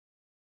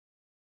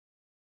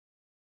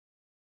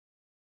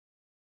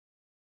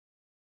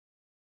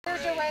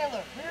Here's your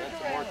whaler. Here's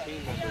your whaler.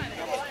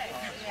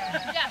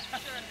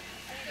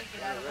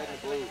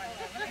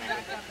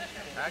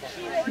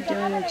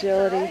 Doing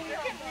agility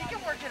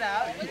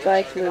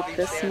bike loop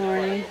this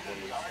morning.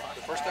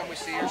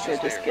 They're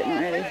just getting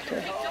ready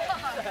to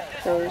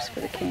pose for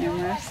the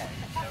cameras.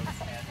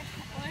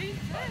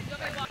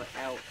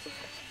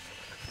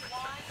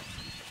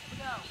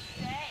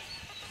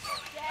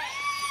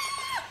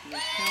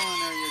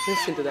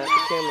 Listen to that.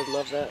 The cameras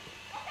love that.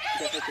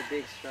 That's such a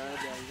big stride.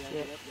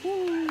 Yeah.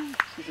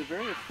 She's a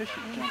very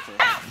efficient jumper.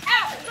 Out!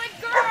 Out!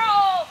 Good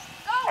girl!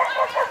 Go,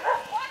 Morgan!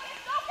 Morgan,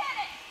 go get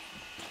it!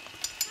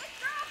 Good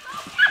girl, go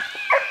get it!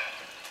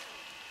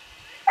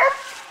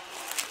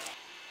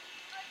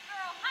 Good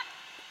girl, hop!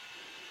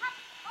 Hop!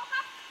 Go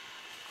hop!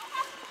 Go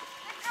hop!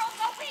 Good girl,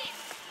 go weave!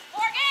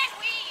 Morgan,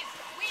 weave!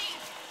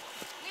 Weave!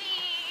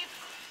 Weave!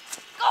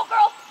 Go,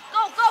 girl!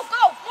 Go, go,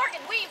 go!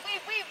 Morgan, weave,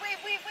 weave, weave,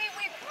 weave, weave, weave,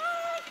 weave!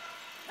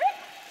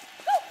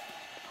 Go!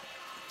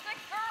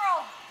 Good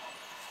girl!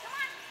 Come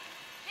on!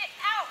 Get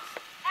out!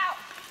 Out!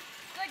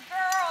 Good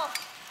girl!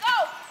 Go!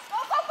 Go,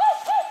 go, go,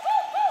 go, go,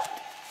 go!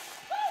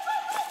 Go, go,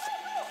 go, go,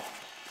 go!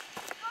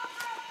 Go,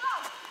 girl, go!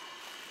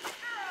 Good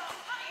girl!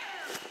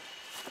 Higher!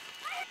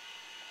 Higher!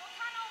 Go,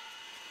 tunnel!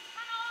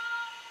 Tunnel!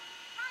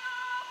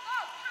 Tunnel! Go!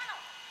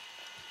 Tunnel!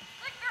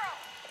 Good girl!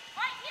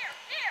 Right here!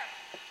 Here!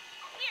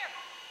 Here!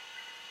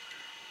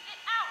 Get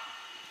out!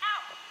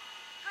 Out!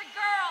 Good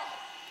girl!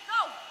 Go!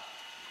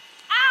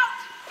 Out!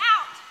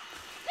 Out!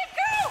 Good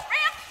girl!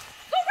 Ramp!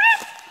 Go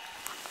ramp!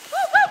 Go,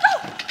 go, go!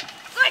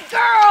 Good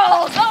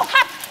girl! Go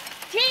hop!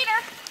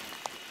 Teeter!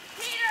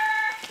 Teeter!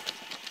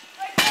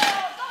 Good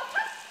girl! Go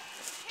hop!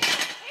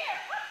 Here!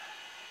 Here!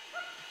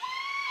 Hop!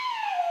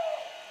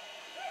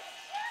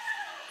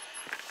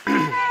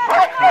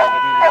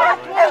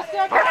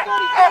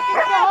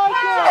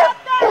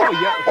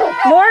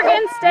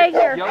 Morgan, stay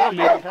here. Yellow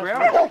made it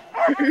ground.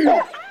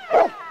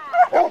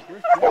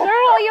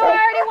 Girl, you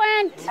already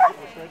went.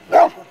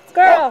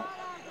 Girl.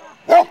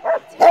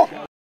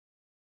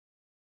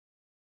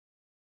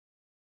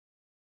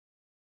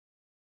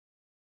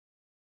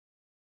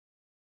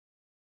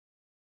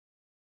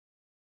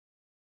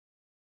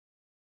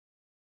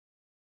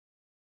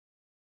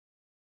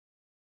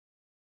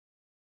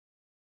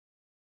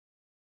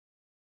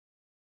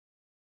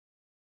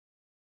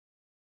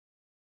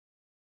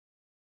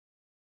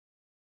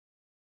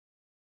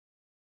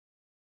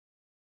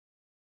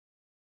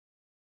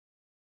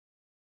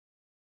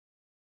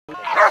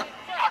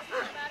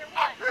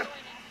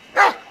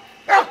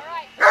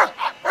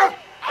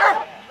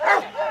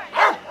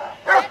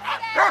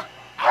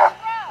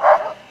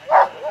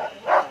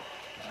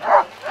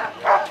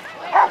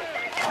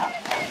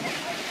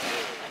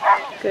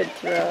 Good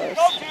throws.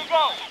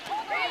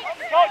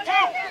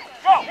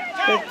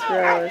 Good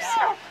throws.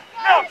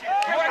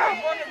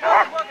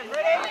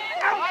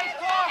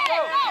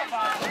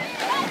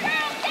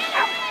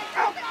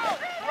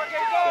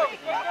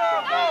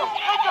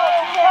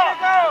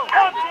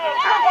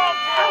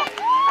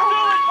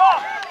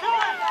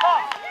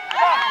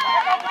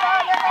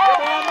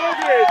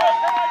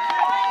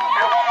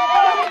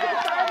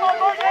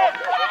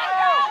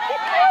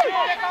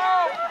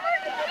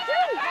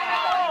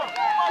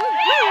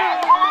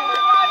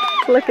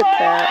 Look at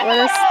that. What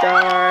a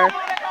star.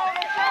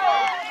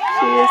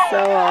 She is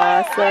so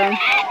awesome.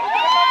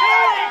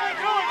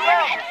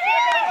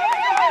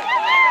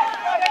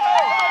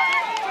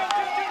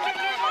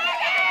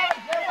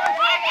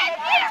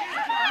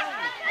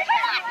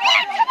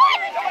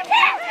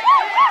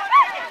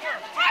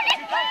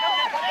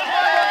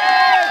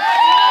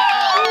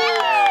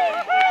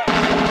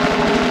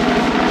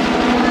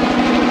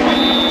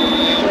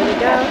 Way to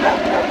go.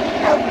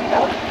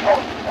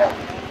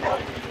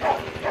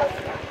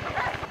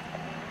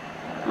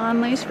 On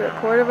leash for a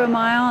quarter of a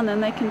mile, and then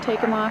they can take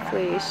them off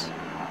leash.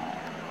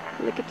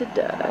 Look at the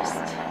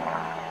dust.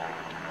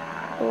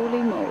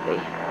 Holy moly.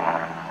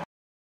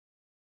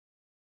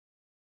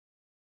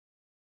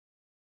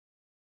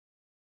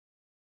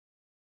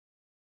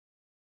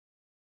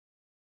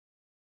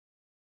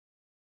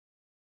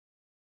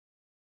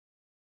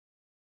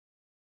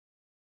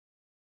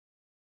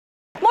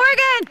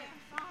 Morgan!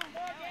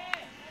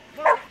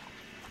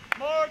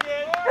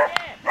 Morgan!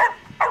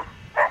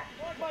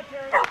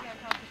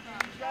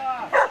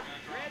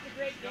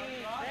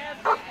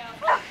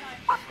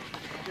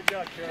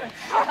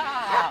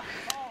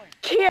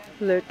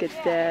 Look at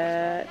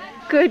that.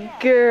 Good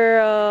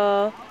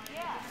girl.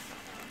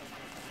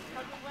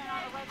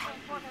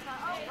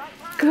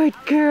 Good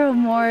girl,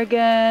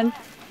 Morgan.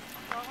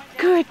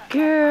 Good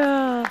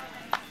girl.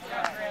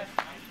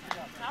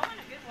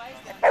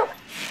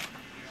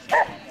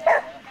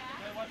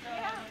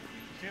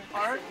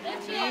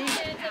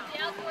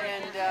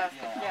 And yeah.